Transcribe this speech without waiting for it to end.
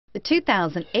The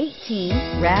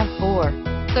 2018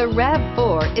 RAV4. The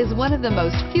RAV4 is one of the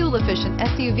most fuel-efficient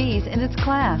SUVs in its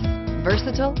class.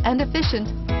 Versatile and efficient,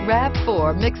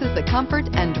 RAV4 mixes the comfort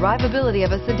and drivability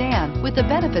of a sedan with the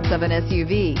benefits of an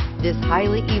SUV. This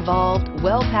highly evolved,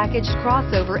 well-packaged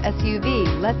crossover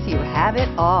SUV lets you have it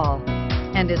all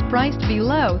and is priced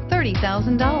below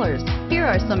 $30,000. Here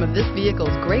are some of this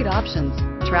vehicle's great options: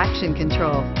 traction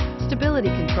control, stability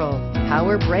control,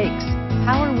 power brakes,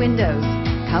 power windows,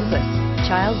 compass,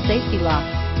 child safety locks,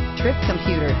 trip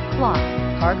computer, clock,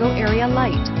 cargo area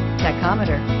light,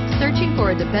 tachometer. Searching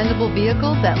for a dependable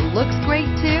vehicle that looks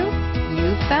great too?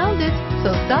 You found it,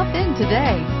 so stop in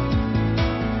today.